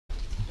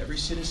Every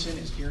citizen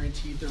is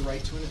guaranteed the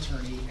right to an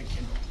attorney and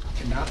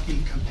cannot be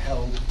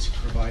compelled to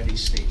provide a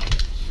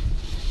statement.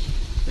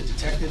 The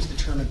detectives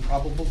determined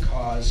probable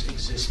cause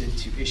existed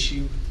to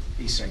issue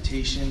a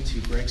citation to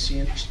Greg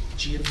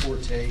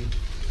Gianforte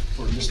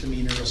for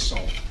misdemeanor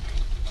assault.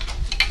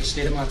 The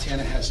state of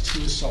Montana has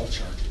 2 assault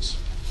charges.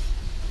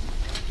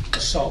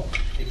 Assault.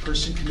 A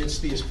person commits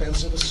the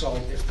offense of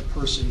assault if the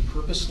person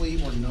purposely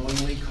or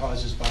knowingly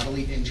causes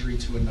bodily injury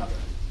to another.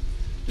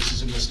 This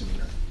is a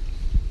misdemeanor.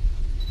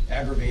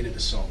 Aggravated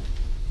assault.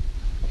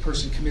 A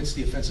person commits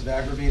the offense of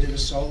aggravated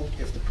assault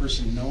if the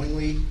person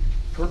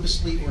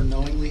purposely or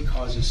knowingly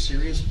causes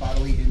serious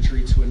bodily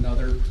injury to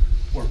another,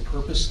 or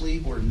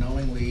purposely or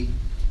knowingly,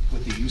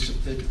 with the use of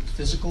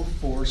physical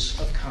force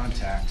of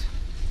contact,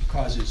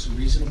 causes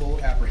reasonable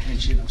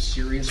apprehension of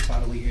serious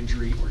bodily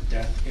injury or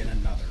death in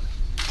another.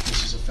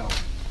 This is a felony.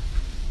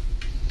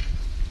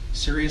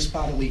 Serious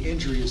bodily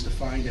injury is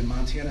defined in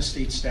Montana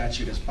state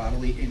statute as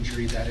bodily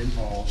injury that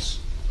involves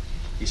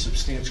a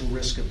substantial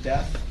risk of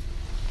death,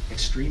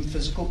 extreme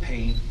physical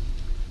pain,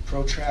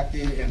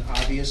 protracted and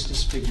obvious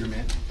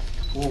disfigurement,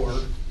 or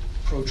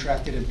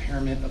protracted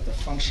impairment of the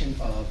function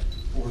of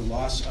or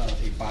loss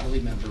of a bodily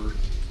member,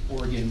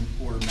 organ,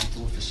 or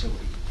mental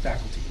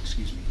faculty.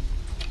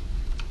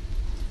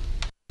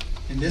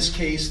 In this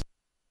case,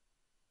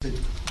 the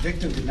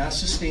victim did not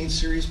sustain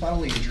serious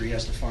bodily injury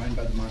as defined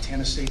by the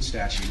Montana state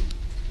statute,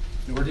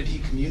 nor did he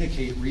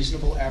communicate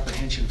reasonable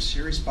apprehension of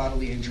serious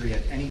bodily injury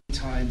at any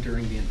time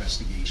during the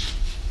investigation.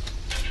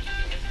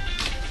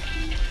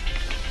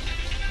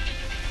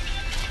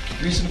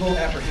 Reasonable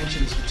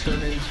apprehension is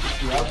determined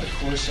throughout the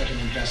course of an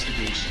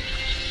investigation.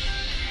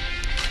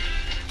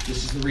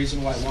 This is the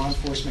reason why law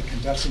enforcement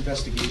conducts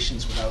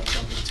investigations without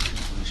jumping to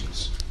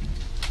conclusions.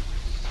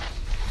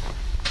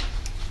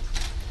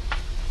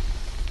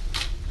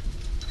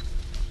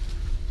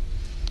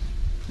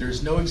 There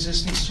is no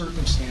existing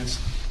circumstance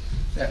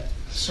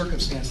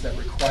that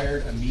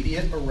required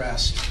immediate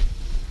arrest,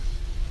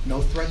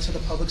 no threat to the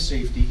public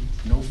safety,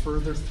 no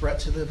further threat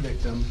to the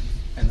victim,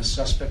 and the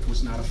suspect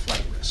was not a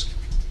flight risk.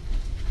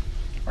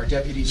 Our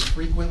deputies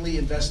frequently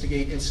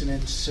investigate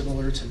incidents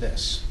similar to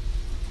this.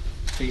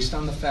 Based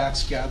on the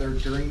facts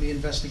gathered during the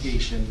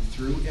investigation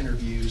through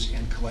interviews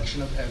and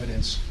collection of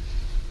evidence,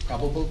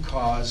 probable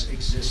cause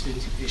existed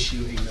to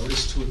issue a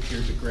notice to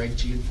appear to Greg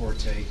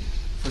Gianforte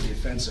for the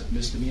offense of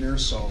misdemeanor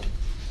assault,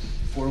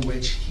 for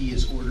which he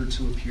is ordered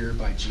to appear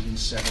by June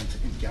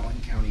 7th in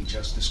Galatin County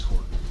Justice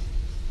Court.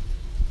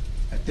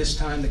 At this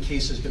time, the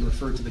case has been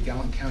referred to the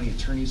Galatin County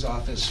Attorney's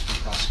Office for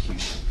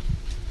prosecution.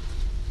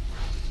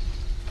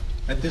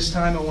 At this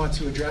time, I want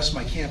to address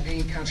my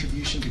campaign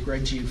contribution to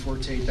Greg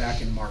Gianforte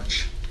back in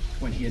March,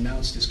 when he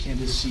announced his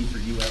candidacy for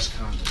U.S.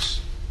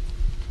 Congress.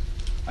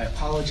 I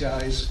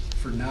apologize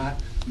for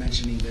not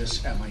mentioning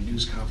this at my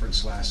news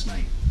conference last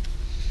night.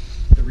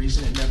 The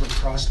reason it never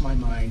crossed my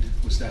mind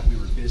was that we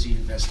were busy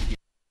investigating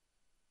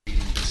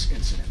this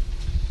incident.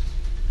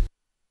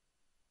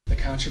 The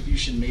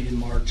contribution made in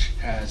March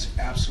has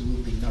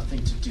absolutely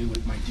nothing to do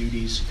with my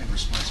duties and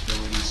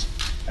responsibilities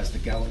as the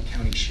Galatin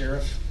County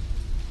Sheriff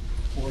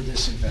or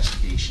this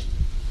investigation.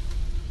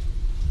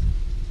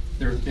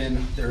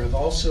 There have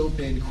also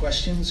been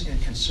questions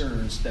and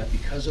concerns that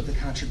because of the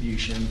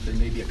contribution, there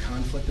may be a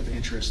conflict of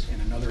interest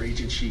and another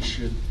agency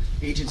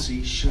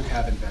should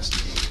have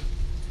investigated.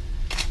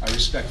 I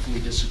respectfully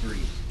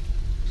disagree.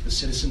 The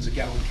citizens of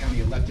Galatin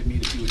County elected me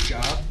to do a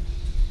job,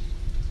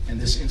 and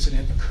this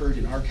incident occurred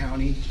in our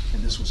county,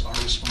 and this was our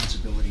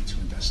responsibility to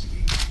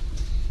investigate.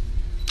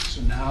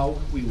 So now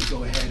we will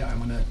go ahead. I'm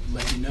going to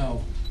let you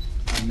know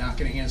I'm not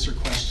going to answer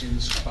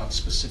questions about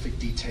specific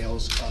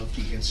details of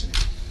the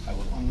incident. I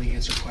will only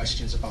answer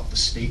questions about the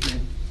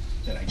statement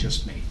that I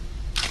just made.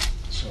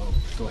 So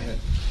go ahead.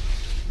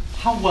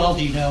 How well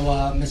do you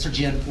know Mr.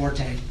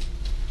 Gianforte?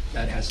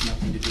 That has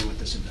nothing to do with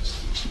this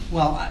investigation.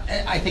 Well,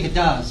 I think it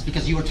does,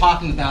 because you were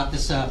talking about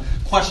this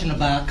question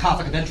about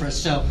conflict of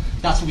interest, so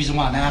that's the reason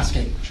why I'm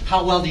asking.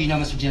 How well do you know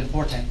Mr.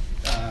 Gianforte?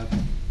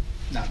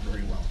 Not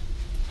very well.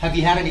 Have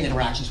you had any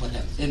interactions with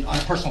him on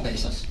a personal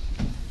basis?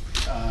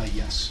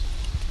 Yes.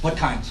 What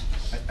kind?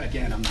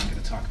 Again, I'm not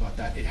going to talk about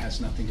that. It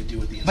has nothing to do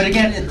with the incident. But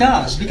again, it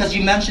does, because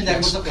you mentioned that it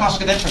was a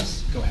conflict of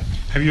interest. Go ahead.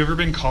 Have you ever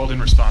been called in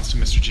response to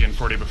Mr.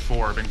 Gianforte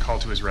before, been called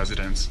to his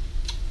residence?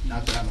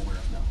 Not that I'm aware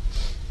of, no.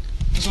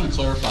 I just want to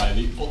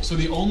clarify. So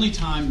the only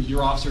time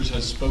your officers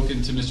have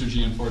spoken to Mr.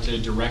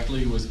 Gianforte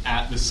directly was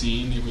at the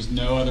scene? There was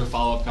no other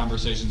follow-up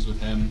conversations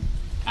with him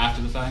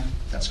after the fact?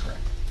 That's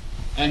correct.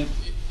 And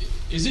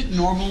is it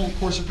normal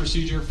course of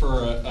procedure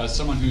for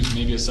someone who's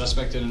maybe a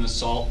suspect in an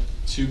assault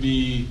to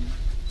be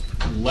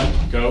let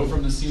go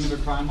from the scene of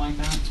a crime like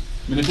that?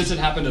 I mean, if this had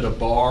happened at a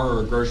bar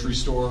or a grocery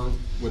store,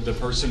 would the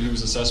person who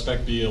was a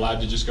suspect be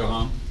allowed to just go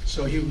home?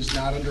 So he was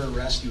not under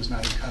arrest. He was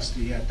not in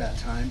custody at that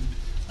time.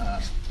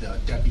 The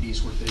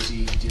deputies were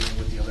busy dealing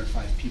with the other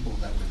 5 people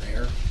that were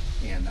there,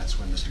 and that's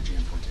when Mr.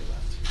 Gianforte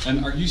left.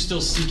 And are you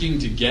still seeking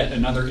to get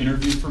another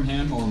interview from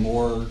him or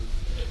more,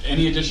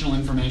 any additional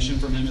information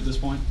from him at this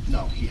point?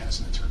 No, he has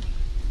an attorney.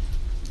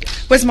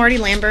 Yes. Was Marty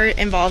Lambert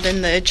involved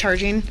in the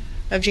charging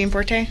of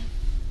Gianforte?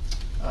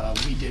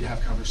 We did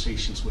have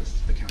conversations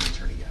with the county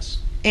attorney, yes.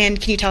 And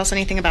can you tell us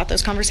anything about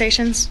those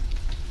conversations?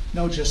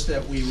 No, just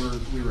that we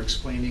were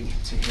explaining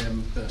to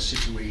him the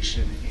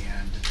situation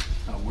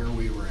and where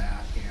we were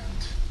at,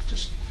 and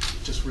just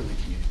really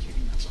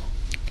communicating, that's all.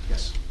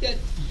 Yes. Yeah.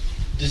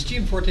 Does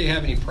Gianforte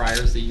have any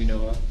priors that you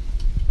know of?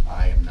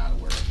 I am not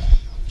aware of that.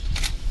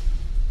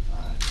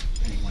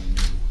 Anyone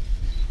new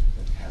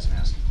that hasn't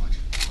asked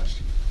a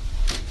question?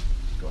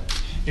 Go ahead.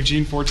 If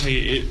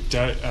Gianforte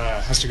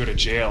has to go to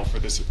jail for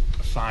this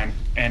fine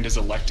and is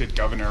elected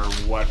governor,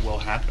 what will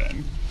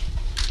happen?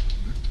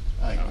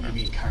 You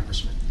mean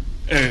congressman?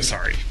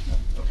 Sorry.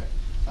 Okay.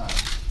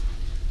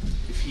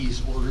 If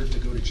he's ordered to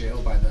go to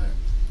jail by the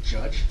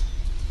judge,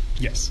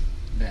 Yes.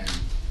 then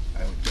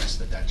I would guess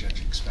that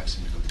judge expects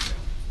him to go to jail.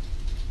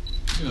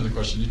 Another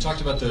question. You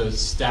talked about the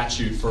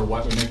statute for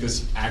what would make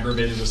this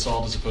aggravated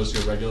assault as opposed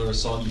to a regular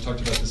assault. You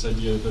talked about this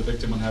idea that the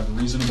victim would have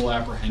reasonable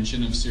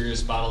apprehension of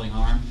serious bodily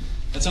harm.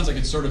 That sounds like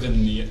it's sort of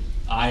in the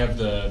eye of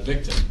the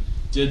victim.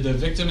 Did the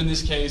victim in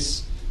this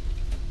case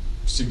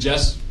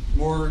suggest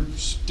more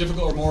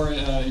difficult or more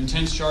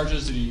intense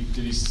charges? Did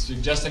he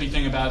suggest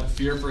anything about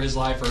fear for his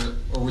life,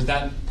 or was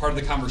that part of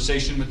the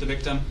conversation with the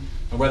victim,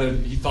 or whether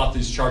he thought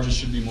these charges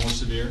should be more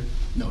severe?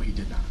 No, he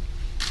did not.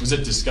 Was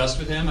it discussed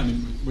with him? I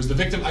mean, was the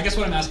victim, I guess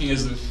what I'm asking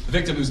is, the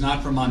victim who's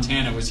not from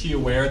Montana, was he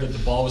aware that the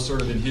ball was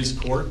sort of in his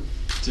court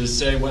to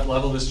say what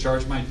level this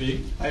charge might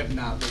be? I have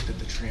not looked at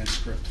the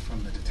transcript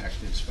from the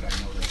detectives, but I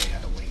know that they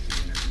had a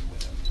lengthy interview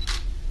with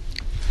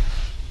him.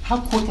 How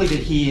quickly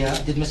did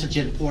Mr.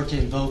 Gianforte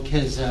invoke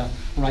his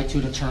right to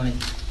an attorney?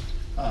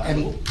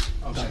 I'm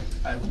sorry.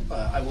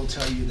 I will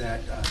tell you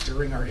that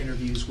during our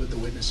interviews with the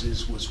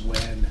witnesses was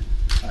when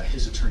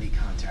his attorney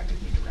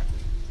contacted me directly.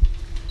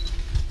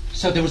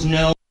 So there was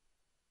no,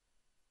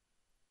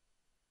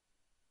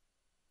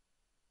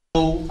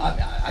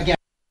 again,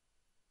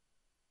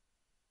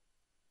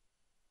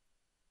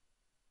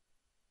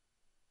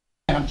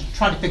 I'm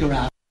trying to figure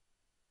out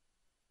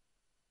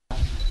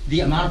the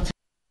amount of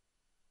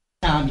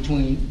time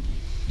between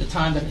the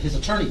time that his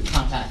attorney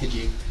contacted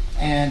you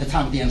and the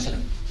time of the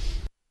incident,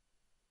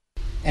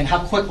 and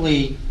how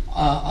quickly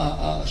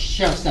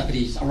sheriff's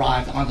deputies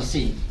arrived on the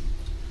scene.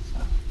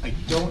 I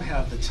don't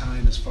have the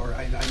time as far,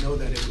 I know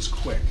that it was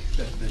quick,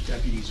 that the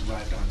deputies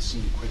arrived on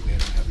scene quickly. I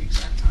don't have the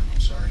exact time, I'm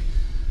sorry.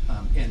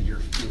 And your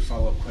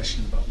follow-up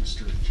question about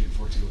Mr.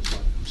 Gianforte was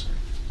what? I'm sorry.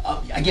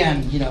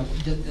 Again, you know,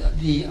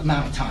 the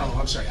amount of time. Oh,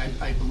 I'm sorry.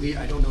 I believe,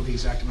 I don't know the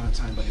exact amount of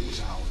time, but it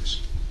was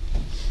hours.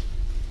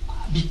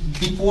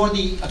 Before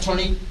the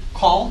attorney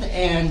called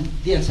and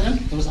the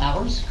incident, it was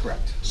hours?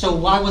 Correct. So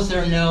why was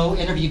there no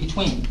interview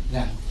between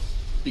then?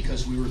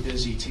 Because we were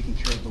busy taking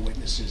care of the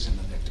witnesses and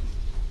the victim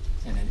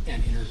and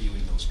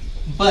interviewing those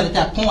people. But at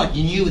that point,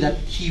 you knew that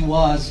he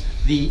was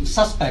the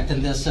suspect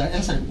in this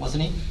incident,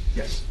 wasn't he?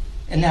 Yes.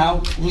 And now,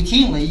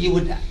 routinely, you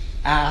would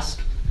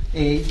ask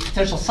a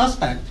potential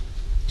suspect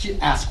to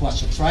ask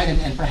questions, right?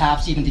 And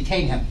perhaps even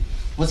detain him.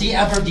 Was he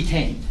ever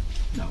detained?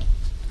 No,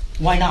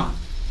 Why not?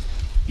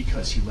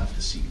 because he left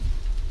the scene.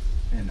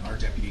 And our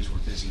deputies were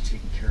busy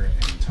taking care of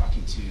and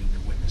talking to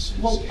the witnesses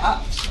Well,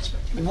 and the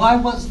suspect. why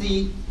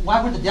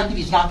were the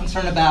deputies not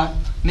concerned about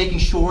making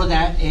sure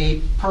that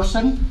a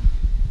person,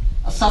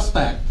 a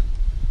suspect,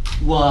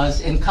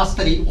 was in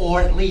custody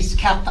or at least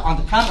kept on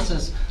the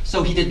premises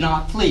so he did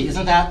not flee?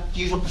 Isn't that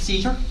usual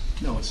procedure?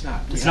 No, it's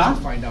not. We It's have not?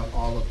 to find out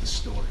all of the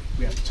story.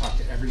 We have to talk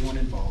to everyone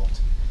involved.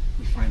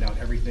 We find out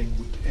everything.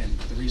 And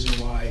the reason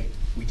why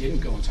we didn't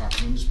go and talk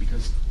to him is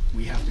because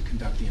we have to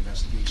conduct the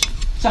investigation.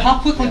 So how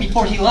quickly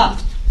before he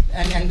left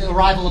and the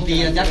arrival of the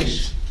Can I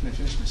deputies? finish? Can I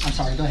finish my I'm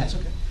sorry, go ahead. It's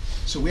okay.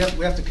 So we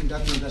have to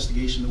conduct the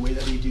investigation. The way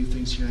that we do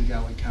things here in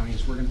Galatin County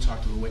is we're going to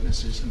talk to the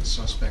witnesses and the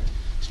suspect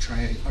to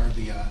try, or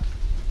the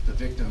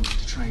victim,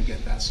 to try and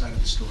get that side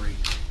of the story,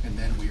 and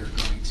then we are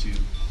going to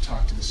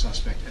talk to the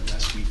suspect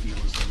unless we feel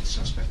as though the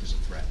suspect is a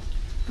threat.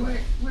 Go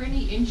ahead. Were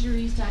any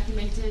injuries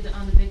documented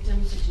on the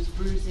victim, such as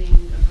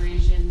bruising,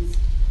 abrasions,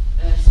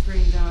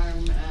 sprained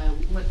arm?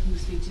 What can you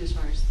speak to as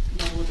far as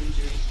level of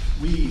injury?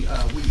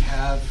 We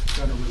have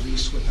done a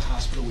release with the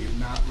hospital. We have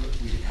not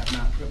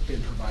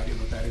been provided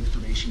with that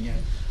information yet.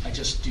 I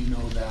just do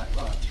know that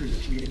through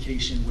the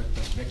communication with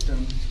the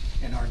victim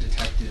and our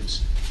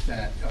detectives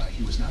that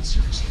he was not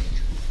seriously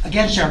injured.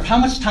 Again, Sheriff, how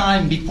much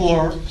time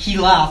before he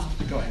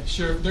left? Go ahead.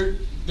 Sure.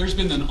 There's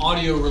been an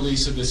audio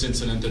release of this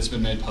incident that's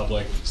been made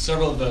public.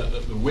 Several of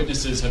the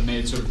witnesses have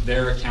made sort of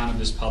their account of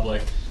this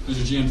public.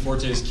 Mr.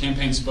 Gianforte's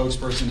campaign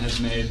spokesperson has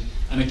made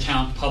an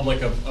account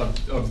public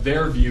of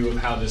their view of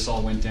how this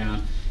all went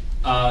down.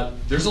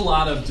 There's a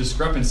lot of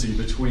discrepancy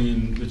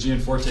between the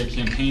Gianforte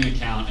campaign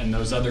account and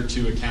those other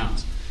two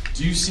accounts.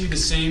 Do you see the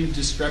same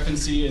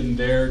discrepancy in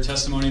their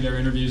testimony, their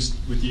interviews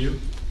with you?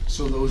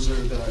 So those are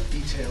the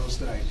details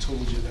that I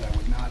told you that I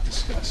would not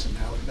discuss, and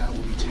that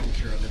will be taken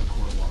care of in a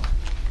court of law.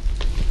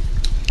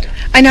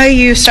 I know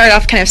you started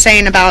off kind of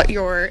saying about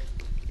your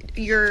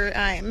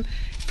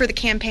for the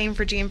campaign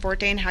for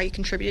Gianforte and how you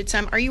contributed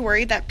some. Are you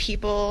worried that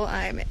people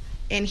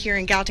in here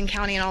in Gallatin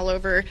County and all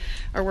over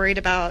are worried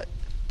about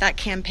that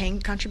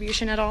campaign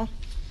contribution at all?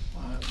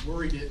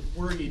 Worried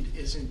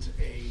isn't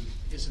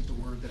the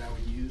word that I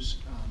would use.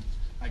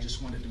 I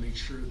just wanted to make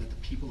sure that the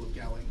people of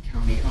Gallatin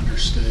County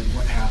understood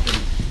what happened,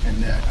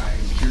 and that I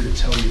am here to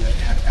tell you that it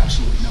had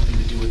absolutely nothing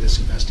to do with this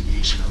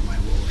investigation or my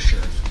role as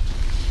sheriff.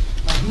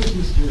 Who is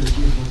Mr.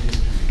 Gianforte's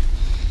attorney?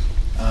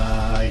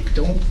 I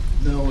don't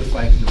know if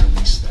I can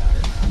release that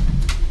or not.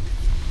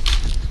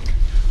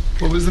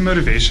 What was the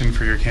motivation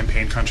for your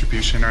campaign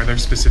contribution? Are there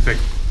specific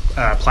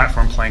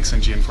platform planks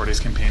in Gianforte's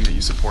campaign that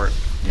you support?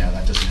 Yeah,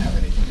 that doesn't have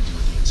anything to do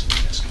with the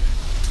incident yesterday.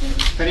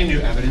 If any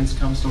new evidence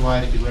comes to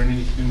light, if you learn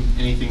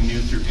anything new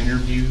through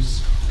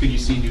interviews, could you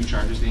see new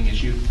charges being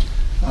issued?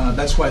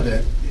 That's why,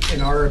 in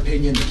our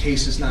opinion, the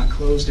case is not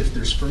closed. If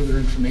there's further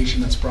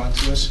information that's brought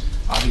to us,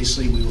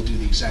 obviously we will do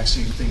the exact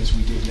same thing as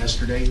we did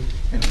yesterday,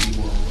 and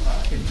we will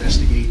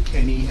investigate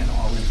any and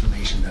all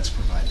information that's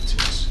provided to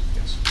us.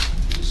 Yes.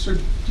 Sir,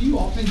 do you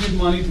often give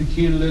money to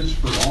candidates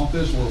for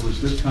office, or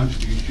was this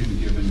contribution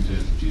given to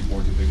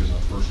Gianforte because of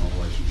a personal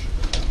relationship?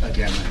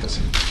 Again, that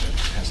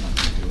has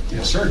nothing to do with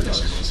Yes, sir, it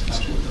does. yesterday's incident.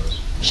 Absolutely does.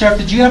 Sheriff,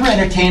 did you ever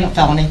entertain a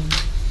felony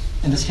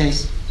in this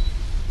case?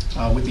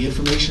 With the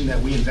information that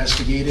we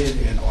investigated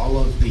and all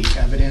of the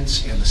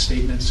evidence and the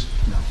statements,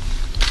 no.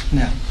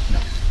 No. No.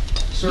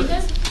 Sir,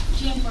 Because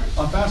Gianforte,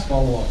 a fast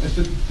follow-up. If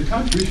the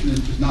contribution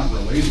is not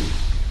related,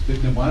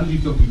 then why did you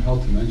feel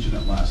compelled to mention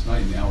it last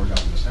night in the hours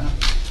after this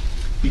happened?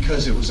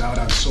 Because it was out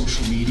on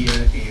social media,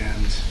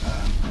 and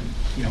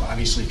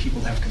obviously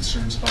people have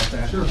concerns about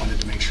that. Sure. I wanted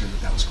to make sure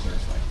that that was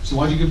clarified. So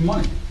why'd you give him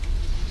money?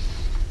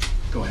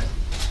 Go ahead.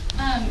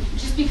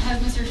 Just because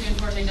Mr.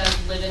 Gianforte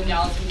does live in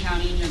Gallatin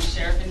County and you're the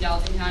sheriff in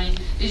Gallatin County,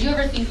 did you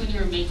ever think when you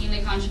were making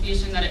the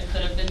contribution that it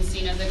could have been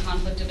seen as a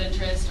conflict of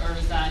interest, or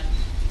was that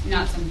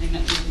not something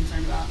that you were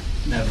concerned about?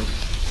 Never.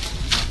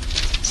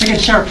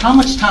 Second, Sheriff, how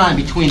much time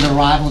between the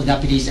arrival of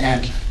deputies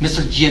and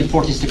Mr.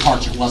 Gianforte's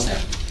departure was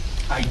there?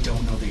 I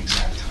don't know the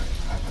exact time.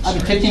 I'm I mean,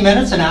 sorry. 15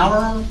 minutes, an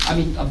hour? I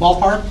mean, a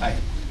ballpark?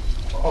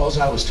 All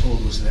I was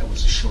told was that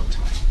was a short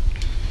time.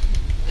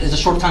 Is a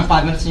short time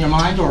 5 minutes in your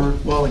mind, or?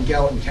 Well, in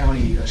Gallatin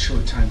County, a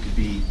short time could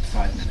be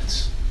 5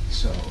 minutes,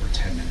 or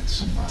 10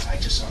 minutes. I'm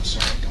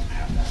sorry, I don't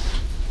have that.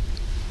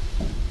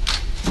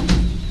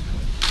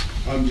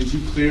 Did you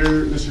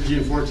clear Mr.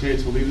 Gianforte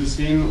to leave the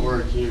scene,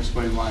 or can you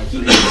explain why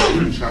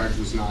the charge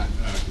was not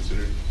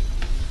considered?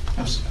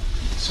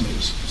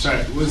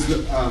 Sorry,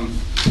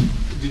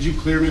 did you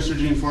clear Mr.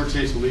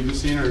 Gianforte to leave the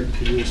scene, or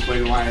can you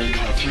explain why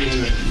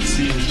fleeing the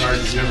scene charge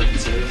was never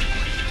considered?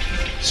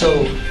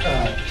 So,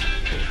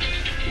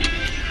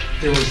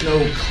 there was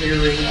no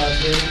clearing of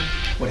him.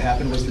 What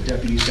happened was the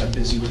deputies got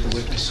busy with the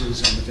witnesses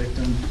and the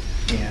victim,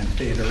 and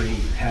they had already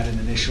had an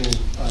initial,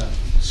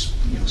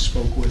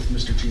 spoke with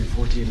Mr.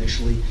 Gianforte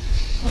initially.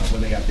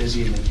 When they got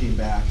busy and they came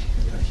back,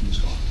 he was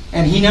gone.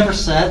 And he never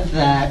said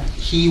that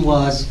he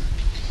was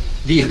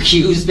the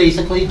accused,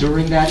 basically,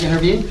 during that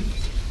interview?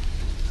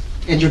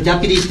 And your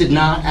deputies did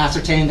not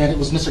ascertain that it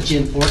was Mr.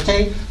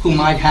 Gianforte who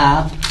might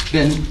have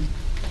been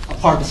a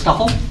part of the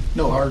scuffle?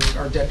 No, our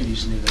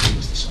deputies knew that he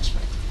was the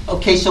suspect.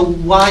 Okay, so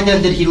why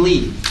then did he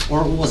leave,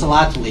 or was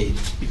allowed to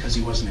leave? Because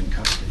he wasn't in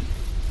custody.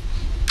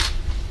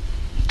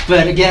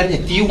 But again,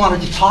 if you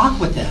wanted to talk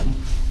with him,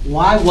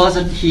 why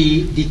wasn't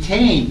he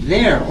detained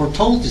there or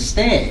told to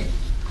stay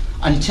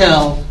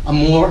until a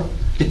more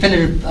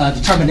definitive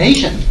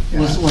determination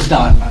was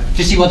done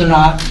to see whether or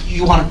not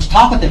you wanted to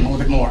talk with him a little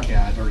bit more?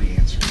 Yeah, I've already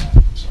answered that.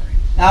 I'm sorry.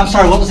 I'm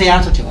sorry, what was the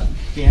answer to it?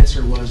 The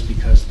answer was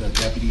because the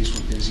deputies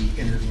were busy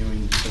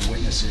interviewing the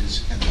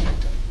witnesses and the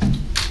victim.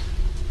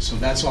 So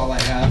that's all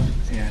I have,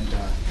 and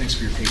thanks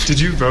for your patience.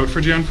 Did you vote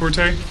for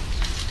Gianforte?